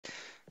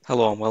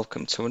Hello and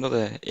welcome to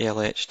another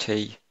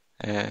ELHT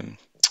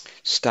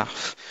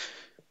staff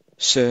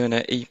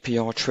Cerner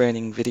EPR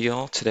training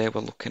video. Today we're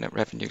looking at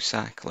revenue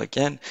cycle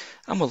again,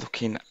 and we're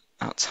looking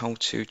at how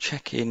to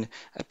check in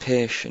a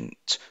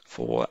patient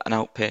for an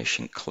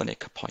outpatient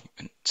clinic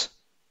appointment.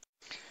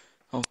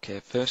 Okay,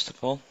 first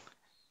of all,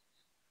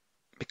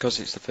 because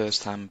it's the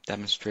first time I've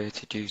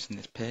demonstrated using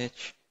this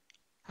page,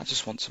 I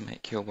just want to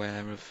make you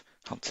aware of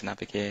how to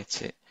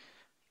navigate it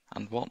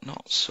and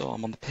whatnot. So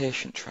I'm on the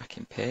patient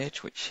tracking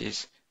page, which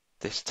is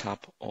this tab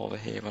over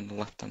here on the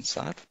left hand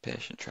side for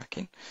patient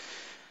tracking.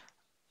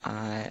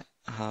 I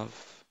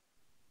have,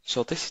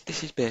 so this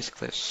is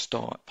basically a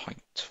start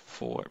point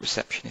for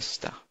receptionist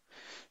staff.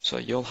 So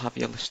you'll have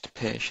your list of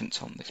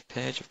patients on this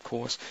page. Of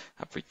course,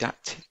 I've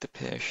redacted the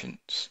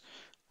patients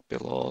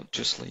below,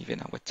 just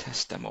leaving our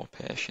test demo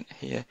patient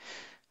here.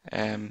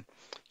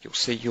 You'll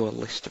see your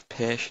list of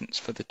patients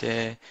for the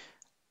day.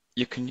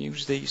 You can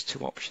use these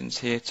two options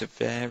here to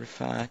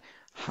verify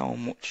how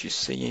much you're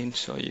seeing,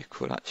 so you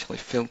could actually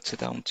filter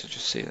down to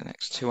just see the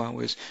next 2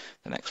 hours,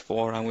 the next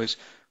 4 hours.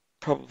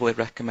 Probably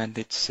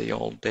recommended to see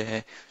all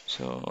day,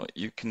 so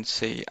you can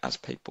see as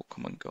people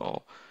come and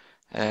go.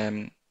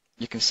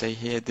 You can see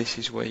here, this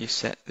is where you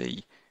set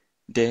the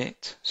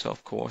date, so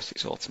of course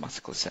it's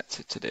automatically set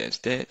to today's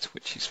date,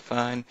 which is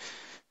fine.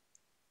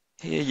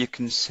 Here you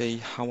can see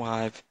how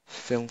I've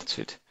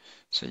filtered,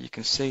 so you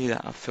can see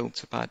that I've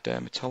filtered by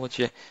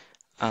dermatology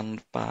and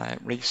by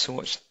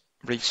resource.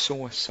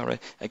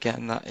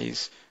 Again, that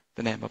is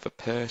the name of a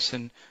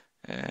person.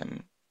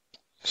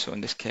 So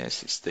in this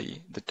case, it's the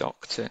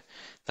doctor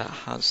that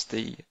has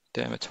the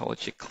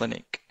dermatology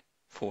clinic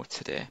for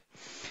today.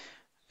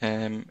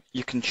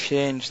 You can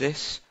change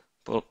this,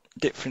 but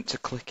different to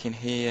clicking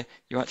here,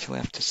 you actually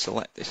have to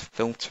select this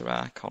filter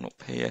icon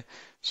up here.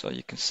 So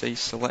you can see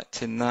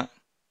selecting that,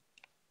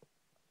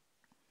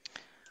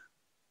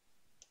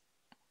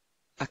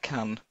 I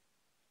can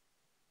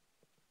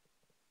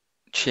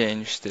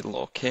change the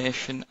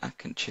location, I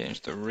can change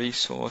the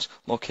resource,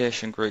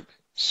 location, group,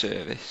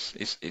 service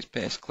is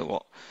basically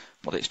what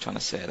it's trying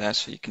to say there.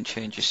 So you can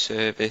change your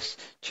service,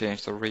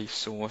 change the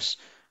resource,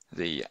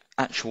 the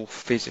actual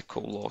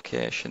physical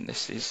location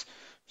this is.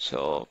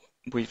 So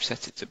we've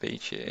set it to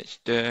BGH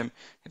Derm.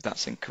 If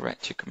that's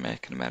incorrect, you can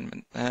make an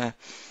amendment there.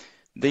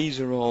 These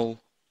are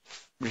all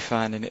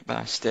refining it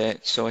by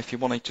state. So if you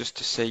wanted just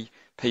to see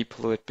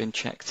people who had been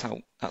checked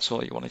out, that's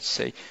all you wanted to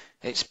see.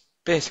 It's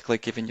basically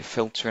giving you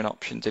filtering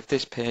options. If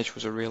this page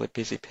was a really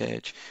busy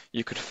page,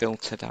 you could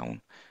filter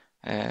down.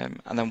 And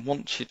then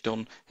once you're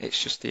done,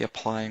 it's just the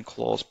apply and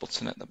close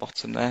button at the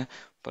bottom there,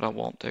 but I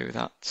won't do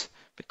that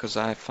because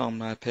I have found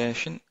my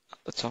patient at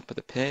the top of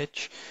the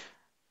page.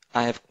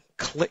 I have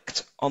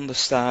clicked on the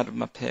side of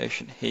my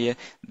patient here.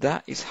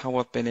 That is how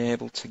I've been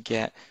able to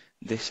get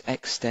this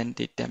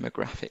extended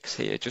demographics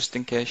here. Just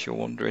in case you're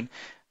wondering,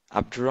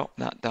 I've dropped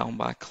that down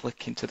by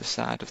clicking to the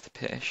side of the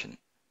patient.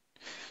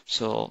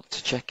 So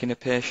to check in a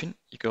patient,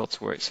 you go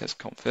to where it says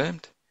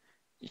confirmed,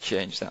 you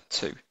change that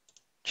to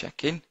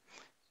check in.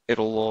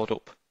 It'll load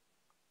up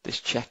this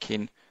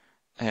check-in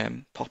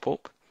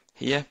pop-up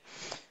here.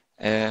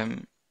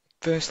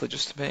 Firstly,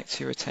 just to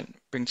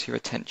bring to your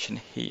attention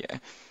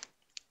here,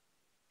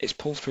 it's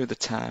pulled through the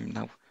time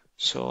now.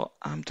 So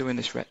I'm doing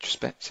this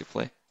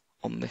retrospectively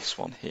on this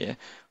one here,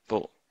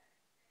 but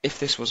if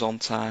this was on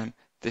time,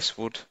 this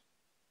would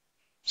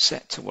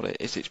set to what it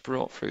is. It's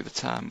brought through the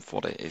time of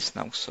what it is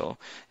now. So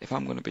if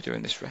I'm going to be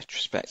doing this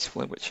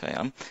retrospectively, which I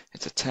am,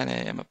 it's a 10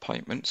 a.m.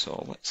 appointment.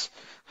 So let's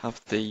have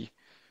the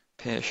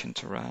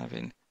patient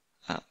arriving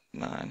at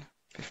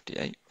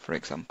 9:58, for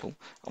example.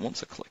 And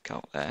once I click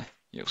out there,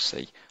 you'll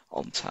see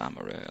on time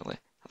or early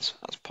as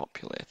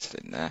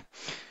populated in there,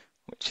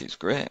 which is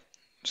great.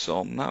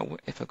 So now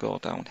if I go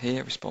down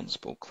here,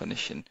 responsible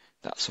clinician,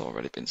 that's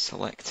already been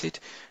selected,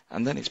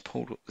 and then it's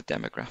pulled up the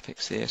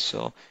demographics here.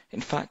 So in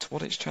fact,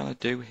 what it's trying to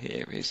do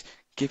here is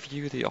give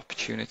you the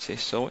opportunity.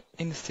 So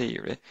in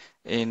theory,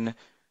 in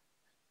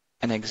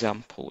an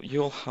example,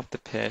 you'll have the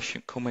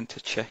patient come in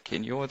to check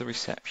in, you're the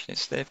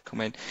receptionist, they've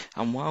come in,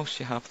 and whilst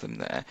you have them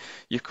there,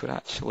 you could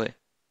actually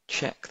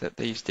check that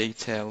these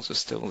details are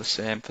still the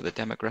same for the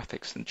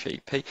demographics and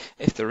GP.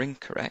 If they're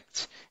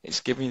incorrect, it's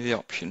giving you the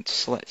option to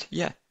select,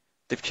 yeah,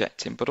 they've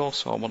checked in, but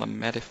also I want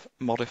to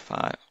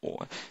modify,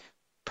 or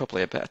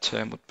probably a better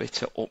term would be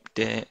to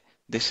update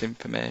this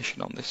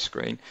information on this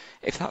screen.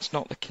 If that's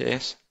not the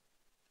case,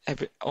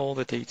 all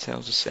the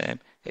details are the same,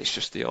 it's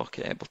just the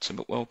OK button,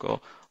 but we'll go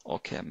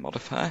OK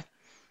modify.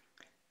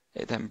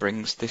 It then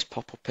brings this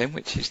pop-up in,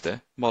 which is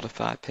the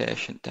modify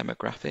patient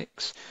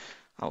demographics.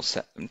 I'll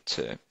set them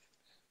to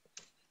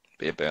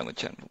be a Burnley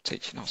General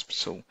Teaching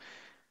Hospital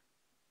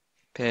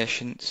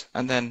patient,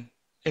 and then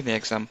in the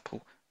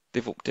example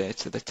they've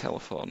updated the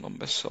telephone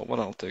number. So what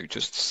I'll do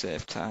just to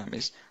save time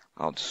is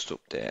I'll just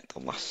update the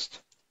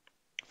last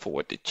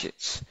 4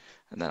 digits,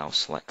 and then I'll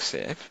select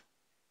save.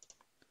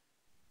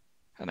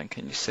 And then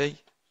can you see,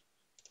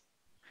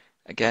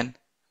 again,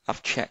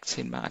 I've checked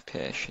in my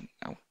patient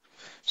now.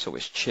 So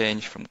it's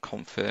changed from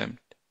confirmed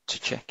to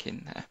check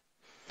in there.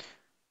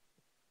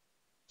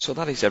 So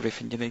that is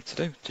everything you need to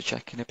do to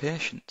check in a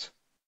patient.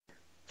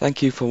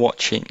 Thank you for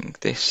watching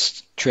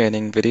this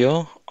training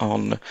video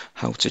on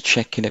how to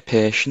check in a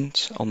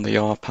patient on the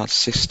RPAS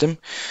system.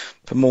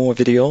 For more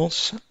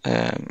videos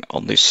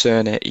on the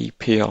Cerner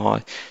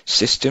EPR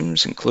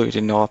systems,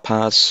 including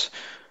RPAS,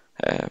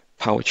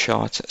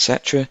 PowerChart,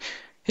 etc.,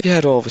 if you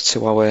head over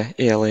to our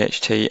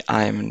ALHT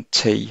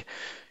IMT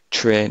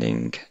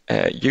training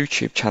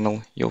YouTube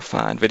channel, you'll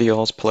find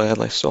videos,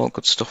 playlists, all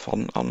good stuff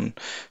on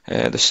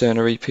the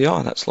Cerner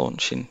EPR that's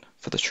launching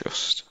for the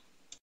Trust.